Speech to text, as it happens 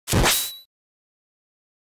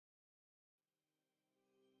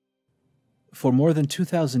For more than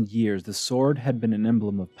 2,000 years, the sword had been an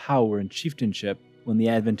emblem of power and chieftainship when the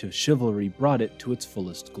advent of chivalry brought it to its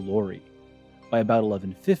fullest glory. By about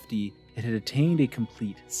 1150, it had attained a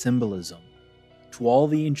complete symbolism. To all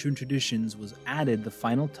the ancient traditions was added the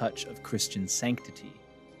final touch of Christian sanctity.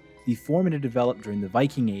 The form it had developed during the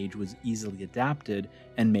Viking Age was easily adapted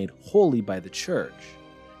and made holy by the Church,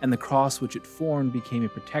 and the cross which it formed became a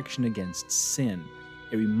protection against sin,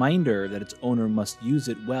 a reminder that its owner must use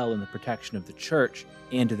it well in the protection of the Church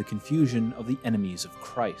and to the confusion of the enemies of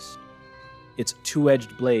Christ. Its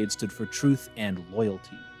two-edged blade stood for truth and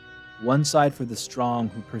loyalty, one side for the strong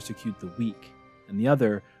who persecute the weak, and the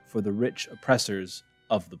other for the rich oppressors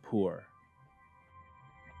of the poor.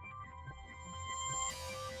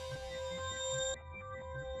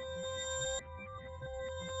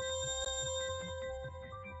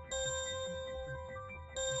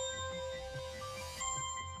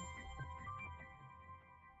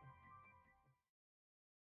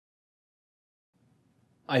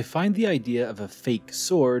 I find the idea of a fake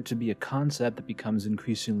sword to be a concept that becomes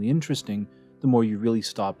increasingly interesting the more you really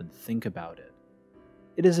stop and think about it.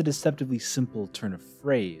 It is a deceptively simple turn of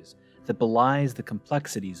phrase that belies the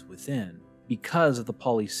complexities within because of the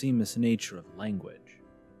polysemous nature of language.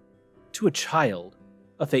 To a child,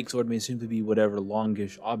 a fake sword may simply be whatever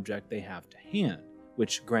longish object they have to hand,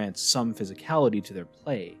 which grants some physicality to their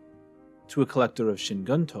play. To a collector of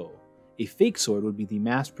Shingunto, a fake sword would be the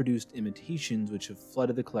mass-produced imitations which have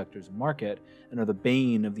flooded the collector's market and are the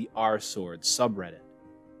bane of the R-sword subreddit.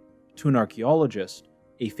 To an archaeologist,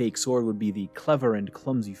 a fake sword would be the clever and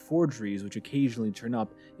clumsy forgeries which occasionally turn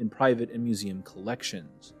up in private and museum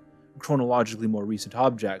collections, chronologically more recent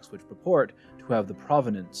objects which purport to have the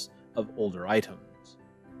provenance of older items.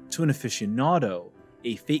 To an aficionado,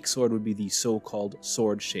 a fake sword would be the so-called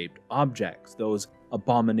sword-shaped objects, those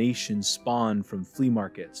abominations spawned from flea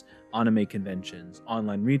markets, anime conventions,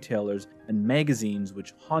 online retailers, and magazines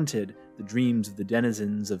which haunted the dreams of the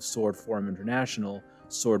denizens of Sword Forum International,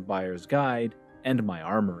 Sword Buyer's Guide, and My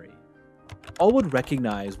Armory. All would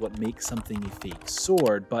recognize what makes something a fake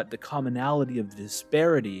sword, but the commonality of the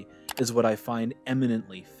disparity is what I find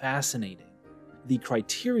eminently fascinating. The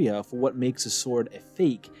criteria for what makes a sword a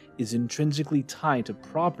fake is intrinsically tied to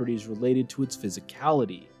properties related to its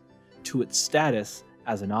physicality, to its status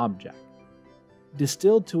as an object.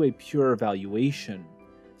 Distilled to a pure valuation,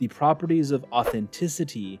 the properties of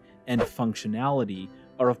authenticity and functionality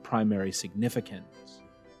are of primary significance.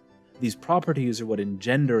 These properties are what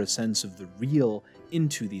engender a sense of the real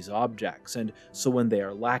into these objects, and so when they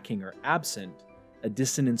are lacking or absent, a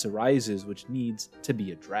dissonance arises which needs to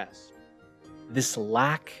be addressed. This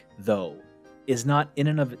lack, though, is not in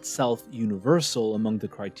and of itself universal among the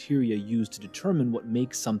criteria used to determine what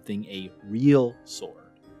makes something a real sword.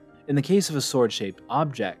 In the case of a sword-shaped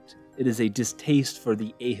object, it is a distaste for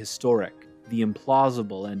the ahistoric, the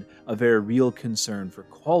implausible, and a very real concern for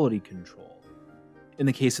quality control. In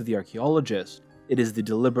the case of the archaeologist, it is the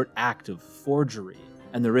deliberate act of forgery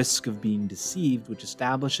and the risk of being deceived which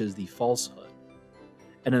establishes the falsehood.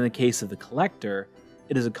 And in the case of the collector,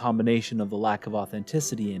 it is a combination of the lack of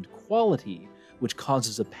authenticity and quality which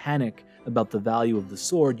causes a panic about the value of the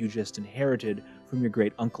sword you just inherited from your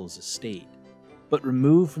great uncle's estate. But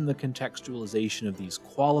removed from the contextualization of these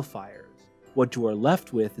qualifiers, what you are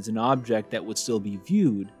left with is an object that would still be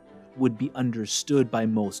viewed, would be understood by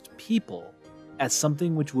most people, as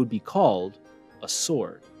something which would be called a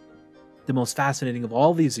sword. The most fascinating of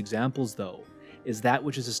all these examples, though, is that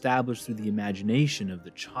which is established through the imagination of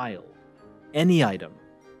the child. Any item,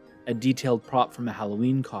 a detailed prop from a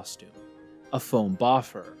Halloween costume, a foam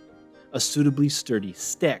boffer, a suitably sturdy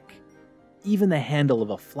stick, even the handle of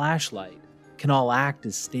a flashlight, can all act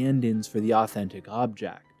as stand-ins for the authentic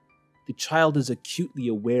object. The child is acutely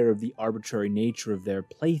aware of the arbitrary nature of their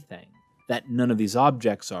plaything, that none of these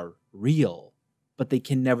objects are real, but they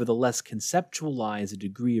can nevertheless conceptualize a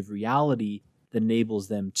degree of reality that enables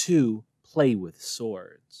them to play with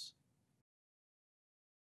swords.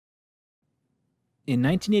 In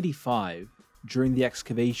 1985, during the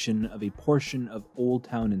excavation of a portion of Old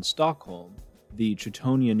Town in Stockholm, the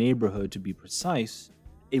Tritonia neighborhood to be precise,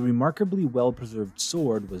 a remarkably well-preserved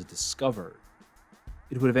sword was discovered.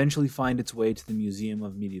 It would eventually find its way to the Museum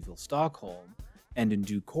of Medieval Stockholm, and in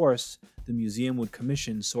due course, the museum would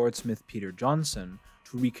commission swordsmith Peter Johnsson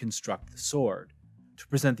to reconstruct the sword, to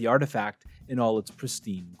present the artifact in all its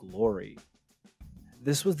pristine glory.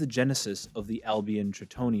 This was the genesis of the Albion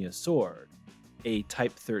Tritonia Sword, a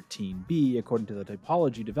Type 13B according to the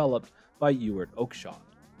typology developed by Ewart Oakshott.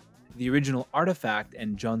 The original artifact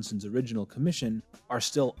and Johnsson's original commission are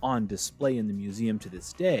still on display in the museum to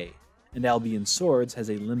this day, and Albion Swords has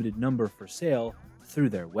a limited number for sale through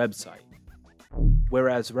their website.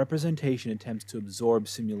 Whereas representation attempts to absorb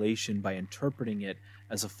simulation by interpreting it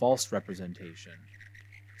as a false representation,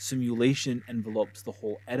 simulation envelopes the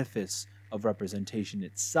whole edifice of representation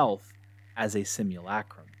itself as a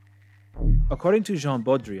simulacrum. According to Jean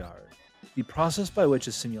Baudrillard, the process by which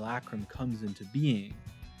a simulacrum comes into being,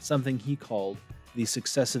 something he called the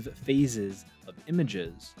successive phases of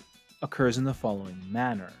images, occurs in the following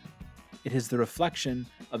manner. It is the reflection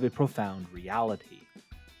of a profound reality.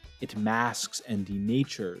 It masks and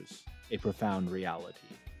denatures a profound reality.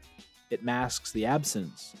 It masks the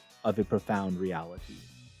absence of a profound reality.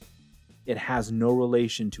 It has no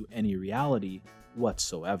relation to any reality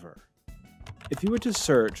whatsoever. If you were to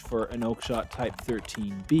search for an Oakshott Type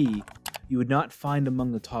 13b, you would not find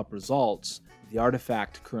among the top results the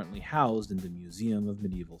artifact currently housed in the Museum of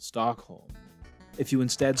Medieval Stockholm. If you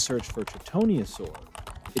instead search for Tritonia Sword,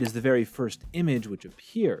 it is the very first image which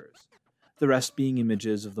appears, the rest being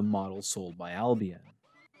images of the model sold by Albion.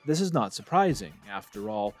 This is not surprising. After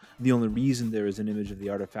all, the only reason there is an image of the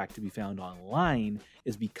artifact to be found online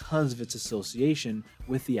is because of its association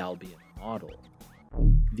with the Albion model.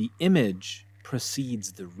 The image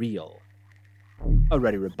precedes the real. A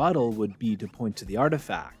ready rebuttal would be to point to the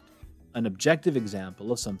artifact, an objective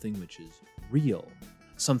example of something which is real,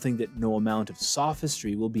 something that no amount of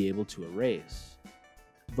sophistry will be able to erase.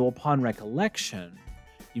 Though upon recollection,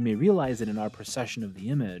 you may realize that in our procession of the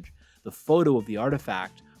image, the photo of the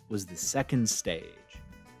artifact was the second stage.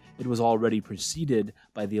 It was already preceded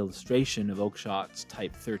by the illustration of Oakshott's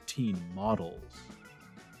Type 13 models.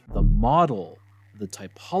 The model, the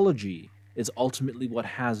typology, is ultimately what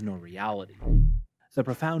has no reality. The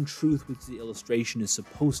profound truth which the illustration is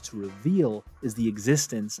supposed to reveal is the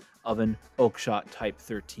existence of an Oakshott Type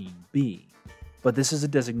 13b. But this is a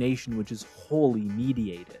designation which is wholly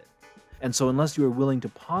mediated. And so unless you are willing to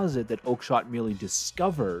posit that Oakshott merely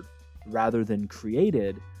discovered, rather than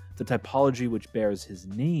created, the typology which bears his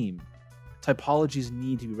name, typologies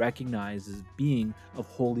need to be recognized as being of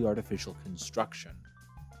wholly artificial construction.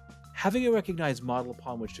 Having a recognized model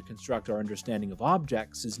upon which to construct our understanding of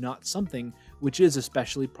objects is not something which is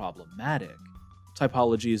especially problematic.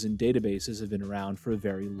 Typologies and databases have been around for a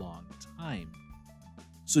very long time.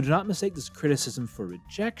 So do not mistake this criticism for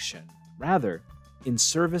rejection. Rather, in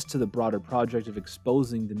service to the broader project of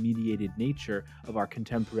exposing the mediated nature of our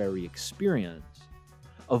contemporary experience,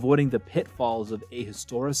 avoiding the pitfalls of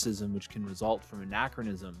ahistoricism which can result from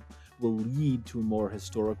anachronism will lead to a more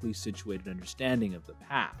historically situated understanding of the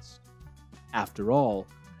past. After all,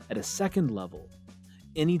 at a second level,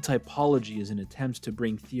 any typology is an attempt to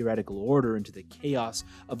bring theoretical order into the chaos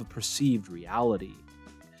of a perceived reality,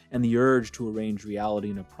 and the urge to arrange reality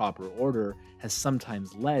in a proper order has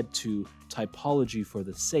sometimes led to typology for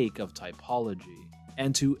the sake of typology,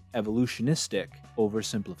 and to evolutionistic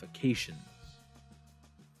oversimplifications.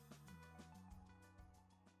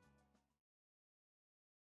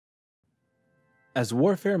 As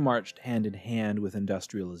warfare marched hand in hand with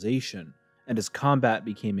industrialization, and as combat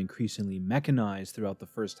became increasingly mechanized throughout the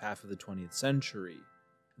first half of the 20th century,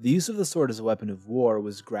 the use of the sword as a weapon of war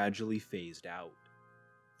was gradually phased out.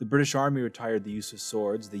 The British Army retired the use of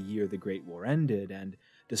swords the year the Great War ended, and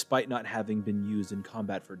despite not having been used in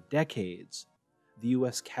combat for decades, the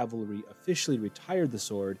US cavalry officially retired the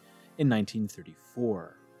sword in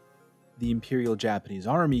 1934. The Imperial Japanese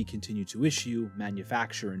Army continued to issue,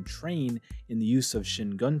 manufacture, and train in the use of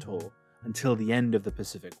shingunto until the end of the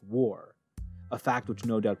Pacific War, a fact which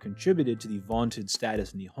no doubt contributed to the vaunted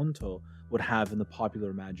status Nihonto would have in the popular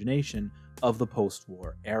imagination of the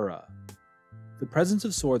post-war era. The presence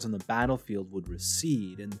of swords on the battlefield would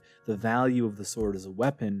recede, and the value of the sword as a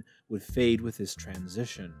weapon would fade with this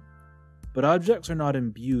transition. But objects are not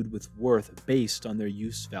imbued with worth based on their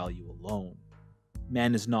use value alone.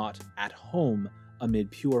 Man is not at home amid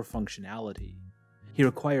pure functionality. He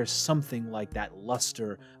requires something like that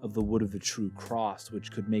luster of the wood of the true cross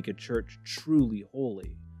which could make a church truly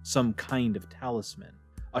holy, some kind of talisman,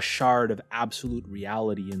 a shard of absolute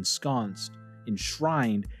reality ensconced,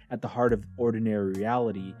 enshrined at the heart of ordinary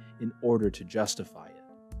reality in order to justify it.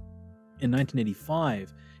 In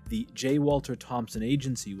 1985, the J. Walter Thompson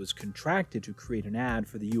Agency was contracted to create an ad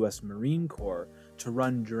for the U.S. Marine Corps to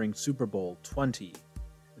run during Super Bowl 20.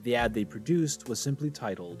 The ad they produced was simply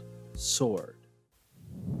titled, Sword.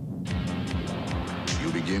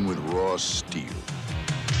 You begin with raw steel.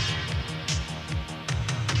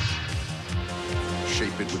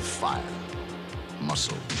 Shape it with fire,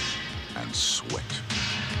 muscle, and sweat.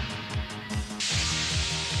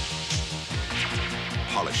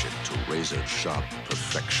 Polish it to razor-sharp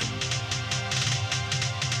perfection.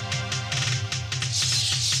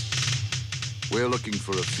 We're looking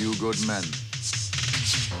for a few good men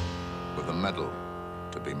with a medal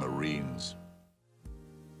to be Marines.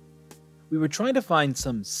 We were trying to find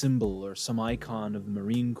some symbol or some icon of the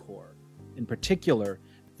Marine Corps. In particular,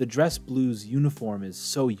 the dress blue's uniform is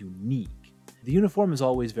so unique. The uniform is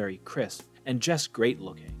always very crisp and just great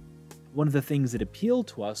looking. One of the things that appealed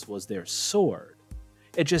to us was their sword.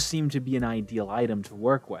 It just seemed to be an ideal item to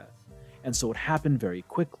work with, and so it happened very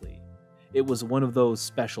quickly. It was one of those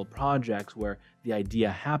special projects where the idea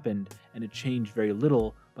happened and it changed very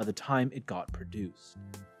little by the time it got produced.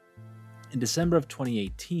 In December of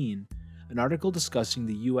 2018, an article discussing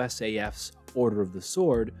the USAF's Order of the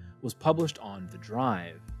Sword was published on The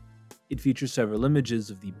Drive. It features several images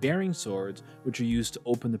of the bearing swords which are used to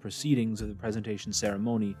open the proceedings of the presentation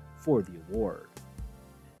ceremony for the award.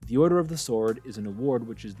 The Order of the Sword is an award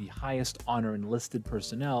which is the highest honor enlisted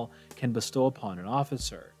personnel can bestow upon an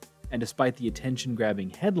officer, and despite the attention-grabbing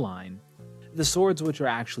headline, the swords which are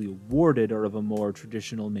actually awarded are of a more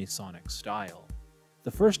traditional Masonic style.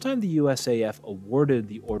 The first time the USAF awarded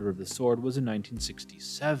the Order of the Sword was in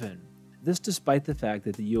 1967. This despite the fact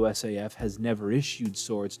that the USAF has never issued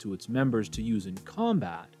swords to its members to use in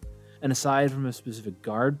combat, and aside from a specific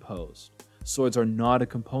guard post, swords are not a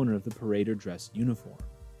component of the parade or dress uniform.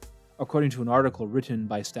 According to an article written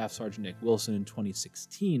by Staff Sergeant Nick Wilson in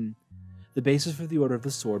 2016, the basis for the Order of the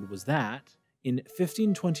Sword was that, in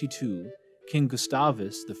 1522, King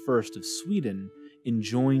Gustavus I of Sweden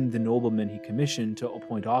enjoined the noblemen he commissioned to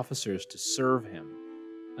appoint officers to serve him.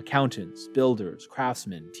 Accountants, builders,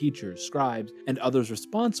 craftsmen, teachers, scribes, and others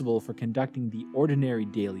responsible for conducting the ordinary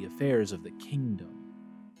daily affairs of the kingdom.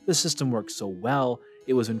 The system worked so well,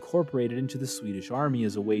 it was incorporated into the Swedish army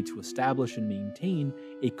as a way to establish and maintain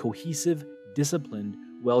a cohesive, disciplined,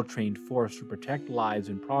 well-trained force to protect lives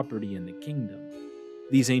and property in the kingdom.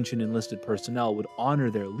 These ancient enlisted personnel would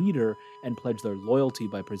honor their leader and pledge their loyalty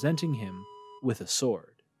by presenting him with a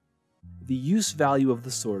sword. The use value of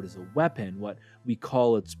the sword as a weapon, what we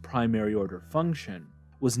call its primary order function,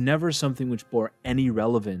 was never something which bore any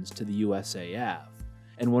relevance to the USAF,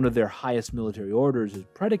 and one of their highest military orders is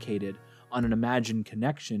predicated on an imagined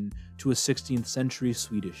connection to a 16th century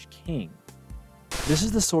Swedish king. This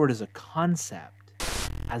is the sword as a concept,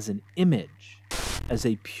 as an image, as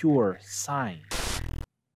a pure sign.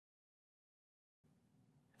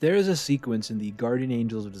 There is a sequence in the Guardian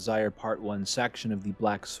Angels of Desire Part 1 section of the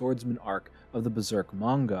Black Swordsman arc of the Berserk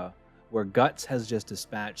manga, where Guts has just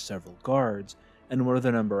dispatched several guards, and one of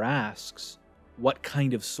the number asks, "What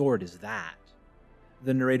kind of sword is that?"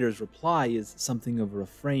 The narrator's reply is something of a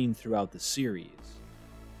refrain throughout the series.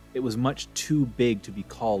 It was much too big to be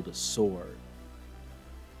called a sword.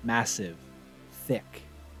 Massive, thick,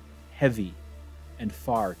 heavy, and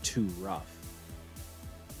far too rough.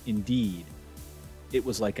 Indeed, it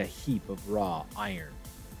was like a heap of raw iron.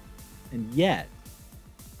 And yet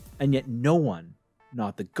no one,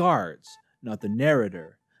 not the guards, not the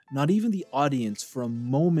narrator, not even the audience for a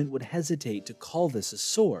moment would hesitate to call this a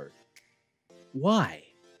sword. Why?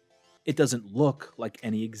 It doesn't look like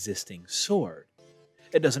any existing sword.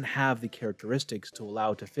 It doesn't have the characteristics to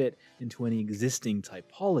allow it to fit into any existing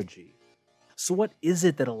typology. So what is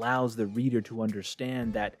it that allows the reader to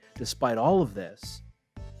understand that, despite all of this,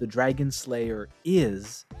 the Dragon Slayer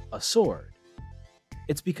is a sword?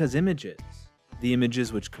 It's because images, the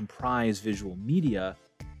images which comprise visual media,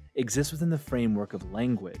 exist within the framework of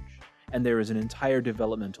language, and there is an entire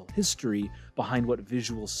developmental history behind what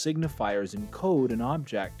visual signifiers encode an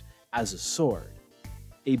object as a sword.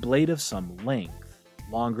 A blade of some length,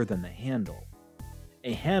 longer than the handle.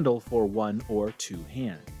 A handle for one or two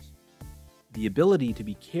hands. The ability to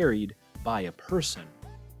be carried by a person,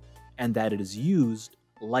 and that it is used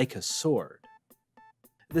like a sword.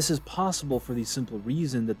 This is possible for the simple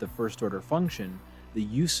reason that the first order function, the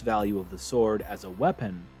use value of the sword as a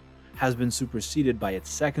weapon, has been superseded by its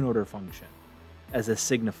second order function, as a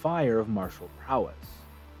signifier of martial prowess.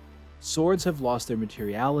 Swords have lost their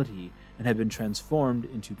materiality and have been transformed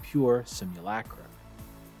into pure simulacra.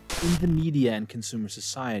 In the media and consumer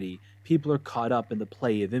society, people are caught up in the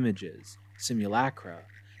play of images, simulacra,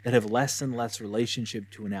 that have less and less relationship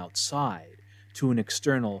to an outside, to an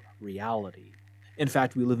external reality. In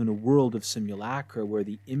fact, we live in a world of simulacra where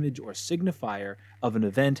the image or signifier of an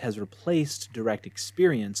event has replaced direct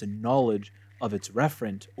experience and knowledge of its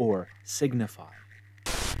referent or signifier.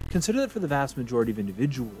 Consider that for the vast majority of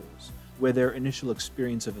individuals, where their initial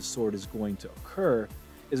experience of a sword is going to occur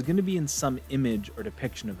is going to be in some image or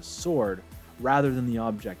depiction of a sword rather than the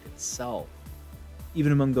object itself.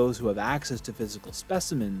 Even among those who have access to physical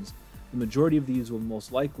specimens, the majority of these will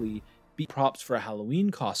most likely be props for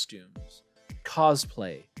Halloween costumes,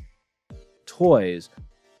 cosplay, toys,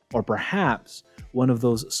 or perhaps one of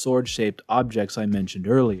those sword-shaped objects I mentioned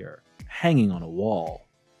earlier, hanging on a wall.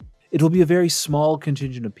 It will be a very small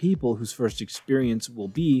contingent of people whose first experience will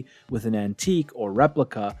be with an antique or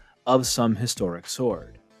replica of some historic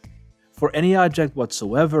sword. For any object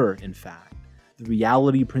whatsoever, in fact, the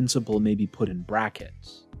reality principle may be put in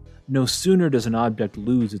brackets. No sooner does an object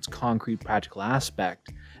lose its concrete practical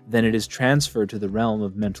aspect than it is transferred to the realm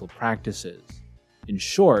of mental practices. In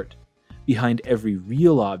short, behind every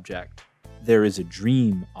real object, there is a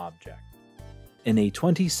dream object. In a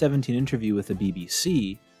 2017 interview with the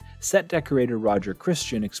BBC, set decorator Roger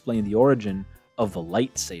Christian explained the origin of the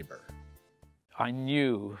lightsaber. I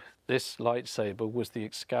knew this lightsaber was the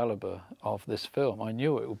Excalibur of this film. I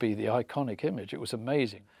knew it would be the iconic image. It was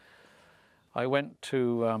amazing. I went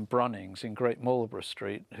to Brunnings in Great Marlborough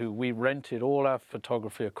Street, who we rented all our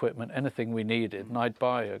photography equipment, anything we needed, and I'd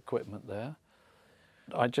buy equipment there.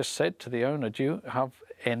 I just said to the owner, do you have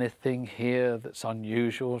anything here that's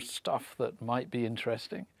unusual, stuff that might be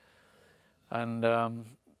interesting? And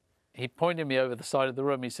he pointed me over the side of the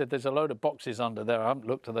room. He said, there's a load of boxes under there. I haven't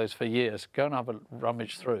looked at those for years. Go and have a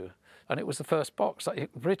rummage through. And it was the first box. It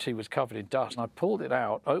literally was covered in dust. And I pulled it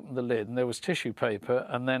out, opened the lid, and there was tissue paper.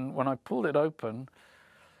 And then when I pulled it open,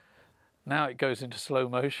 now it goes into slow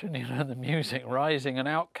motion, you know, the music rising, and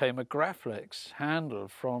out came a Graflex handle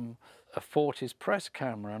from a 40s press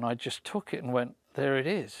camera. And I just took it and went, there it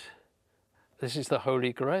is. This is the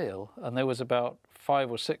Holy Grail. And there was about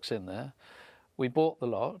 5 or 6 in there. We bought the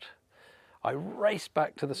lot. I raced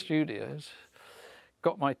back to the studios,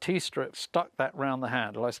 got my T-strip, stuck that round the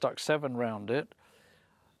handle. I stuck 7 round it.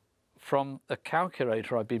 From a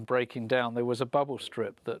calculator I'd been breaking down, there was a bubble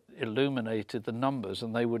strip that illuminated the numbers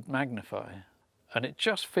and they would magnify. And it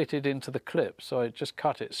just fitted into the clip, so I just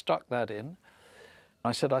cut it, stuck that in.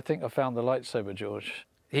 I said, I think I found the lightsaber, George.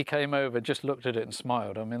 He came over, just looked at it and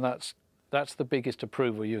smiled. I mean, that's the biggest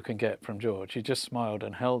approval you can get from George. He just smiled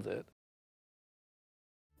and held it.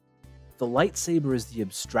 The lightsaber is the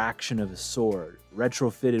abstraction of a sword,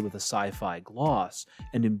 retrofitted with a sci-fi gloss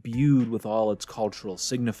and imbued with all its cultural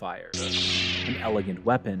signifiers, an elegant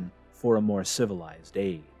weapon for a more civilized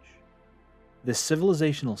age. This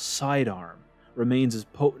civilizational sidearm remains as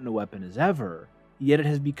potent a weapon as ever, yet it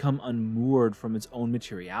has become unmoored from its own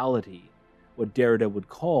materiality, what Derrida would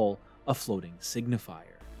call a floating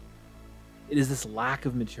signifier. It is this lack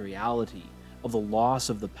of materiality, of the loss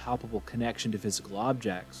of the palpable connection to physical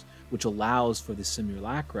objects, which allows for the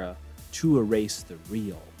simulacra to erase the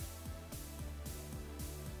real.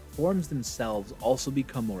 Forms themselves also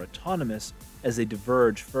become more autonomous as they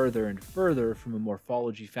diverge further and further from a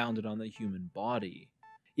morphology founded on the human body,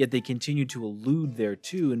 yet they continue to allude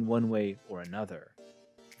thereto in one way or another.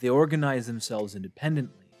 They organize themselves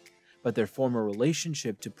independently, but their former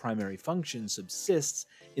relationship to primary function subsists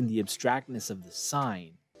in the abstractness of the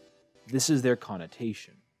sign. This is their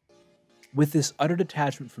connotation. With this utter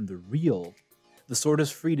detachment from the real, the sword is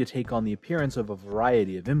free to take on the appearance of a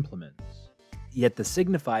variety of implements. Yet the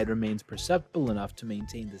signified remains perceptible enough to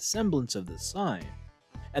maintain the semblance of the sign,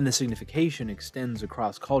 and the signification extends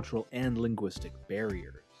across cultural and linguistic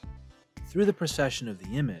barriers. Through the procession of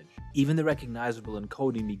the image, even the recognizable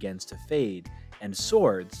encoding begins to fade, and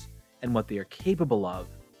swords, and what they are capable of,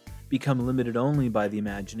 become limited only by the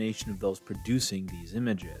imagination of those producing these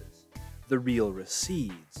images. The real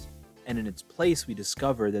recedes, and in its place we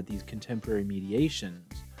discover that these contemporary mediations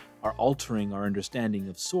are altering our understanding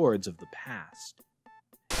of swords of the past.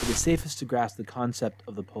 It is safest to grasp the concept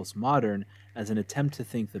of the postmodern as an attempt to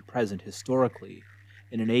think the present historically,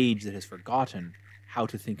 in an age that has forgotten how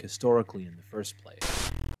to think historically in the first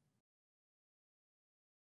place.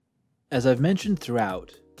 As I've mentioned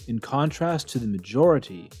throughout, in contrast to the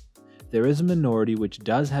majority, there is a minority which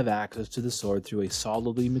does have access to the sword through a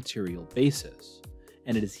solidly material basis,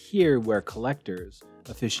 and it is here where collectors,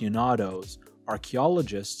 aficionados,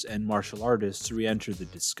 archaeologists, and martial artists re-enter the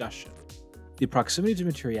discussion. The proximity to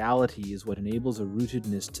materiality is what enables a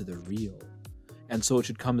rootedness to the real, and so it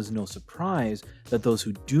should come as no surprise that those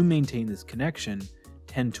who do maintain this connection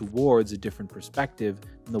tend towards a different perspective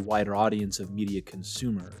than the wider audience of media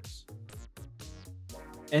consumers.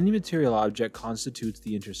 Any material object constitutes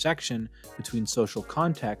the intersection between social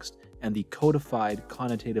context and the codified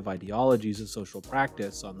connotative ideologies of social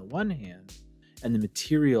practice on the one hand, and the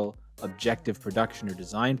material, objective production or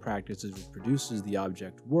design practices which produces the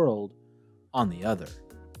object world on the other.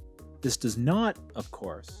 This does not, of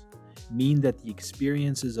course, mean that the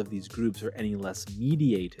experiences of these groups are any less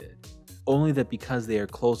mediated, only that because they are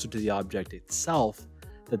closer to the object itself,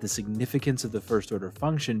 that the significance of the first order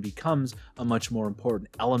function becomes a much more important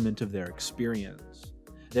element of their experience.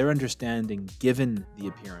 their understanding given the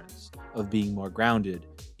appearance of being more grounded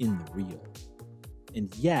in the real.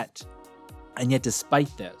 And yet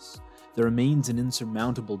despite this, there remains an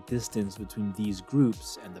insurmountable distance between these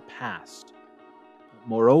groups and the past.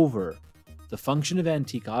 Moreover, the function of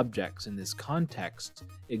antique objects in this context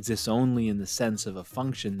exists only in the sense of a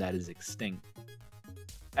function that is extinct.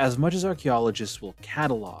 As much as archaeologists will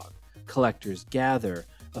catalog, collectors gather,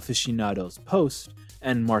 aficionados post,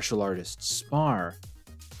 and martial artists spar,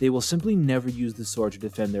 they will simply never use the sword to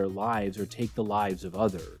defend their lives or take the lives of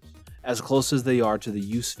others. As close as they are to the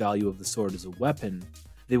use value of the sword as a weapon,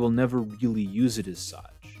 they will never really use it as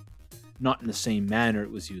such, not in the same manner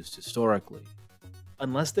it was used historically.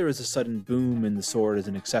 Unless there is a sudden boom in the sword as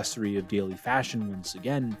an accessory of daily fashion once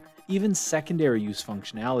again, even secondary use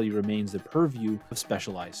functionality remains the purview of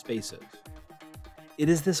specialized spaces. It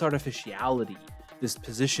is this artificiality, this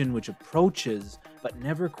position which approaches but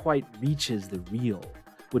never quite reaches the real,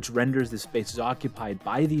 which renders the spaces occupied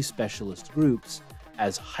by these specialist groups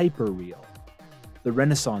as hyperreal. The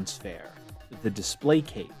Renaissance fair, the display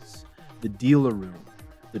case, the dealer room,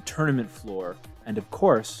 the tournament floor, and of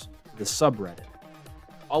course, the subreddit.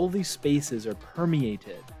 All of these spaces are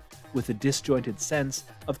permeated with a disjointed sense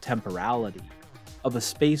of temporality, of a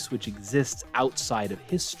space which exists outside of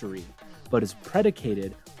history, but is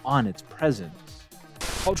predicated on its presence.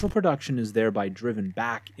 Cultural production is thereby driven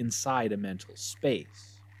back inside a mental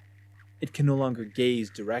space. It can no longer gaze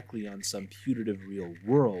directly on some putative real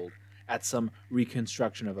world, at some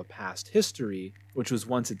reconstruction of a past history which was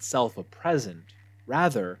once itself a present.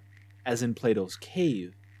 Rather, as in Plato's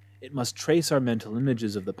cave, it must trace our mental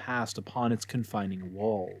images of the past upon its confining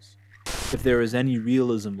walls. If there is any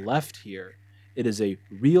realism left here, it is a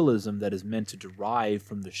realism that is meant to derive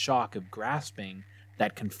from the shock of grasping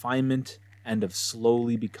that confinement and of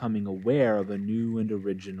slowly becoming aware of a new and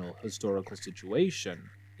original historical situation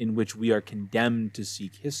in which we are condemned to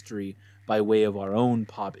seek history by way of our own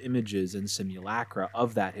pop images and simulacra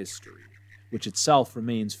of that history, which itself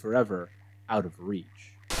remains forever out of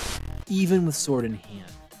reach. Even with sword in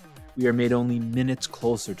hand, we are made only minutes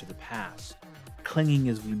closer to the past, clinging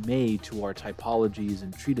as we may to our typologies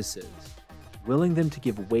and treatises, willing them to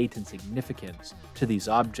give weight and significance to these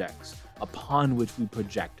objects upon which we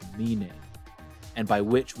project meaning, and by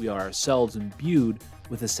which we are ourselves imbued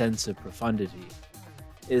with a sense of profundity.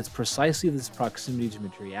 It is precisely this proximity to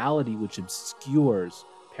materiality which obscures,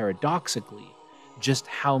 paradoxically, just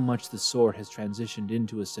how much the sword has transitioned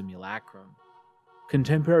into a simulacrum.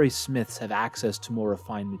 Contemporary smiths have access to more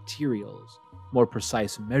refined materials, more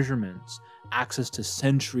precise measurements, access to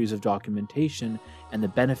centuries of documentation, and the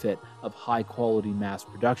benefit of high-quality mass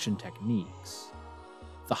production techniques.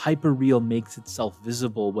 The hyperreal makes itself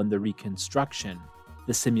visible when the reconstruction,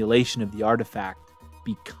 the simulation of the artifact,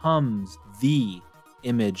 becomes the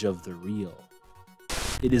image of the real.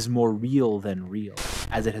 It is more real than real,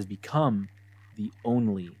 as it has become the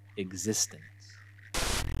only existence.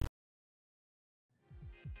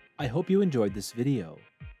 I hope you enjoyed this video.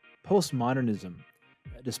 Postmodernism,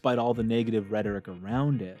 despite all the negative rhetoric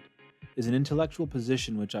around it, is an intellectual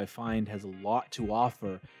position which I find has a lot to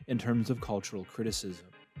offer in terms of cultural criticism.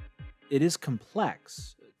 It is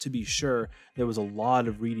complex. To be sure, there was a lot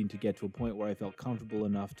of reading to get to a point where I felt comfortable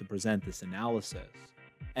enough to present this analysis.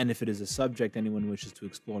 And if it is a subject anyone wishes to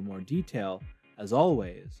explore in more detail, as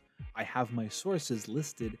always, I have my sources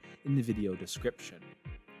listed in the video description.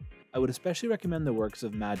 I would especially recommend the works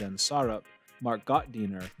of Madeleine Sarup, Mark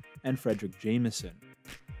Gottdiener, and Frederick Jameson.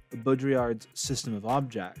 Baudrillard's System of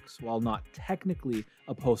Objects, while not technically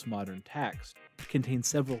a postmodern text, contains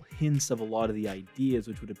several hints of a lot of the ideas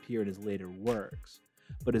which would appear in his later works,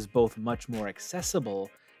 but is both much more accessible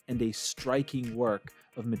and a striking work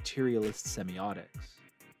of materialist semiotics.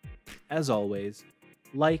 As always,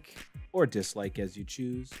 like or dislike as you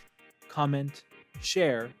choose, comment,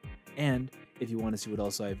 share, and if you want to see what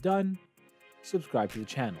else I've done, subscribe to the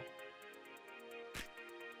channel.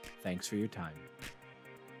 Thanks for your time.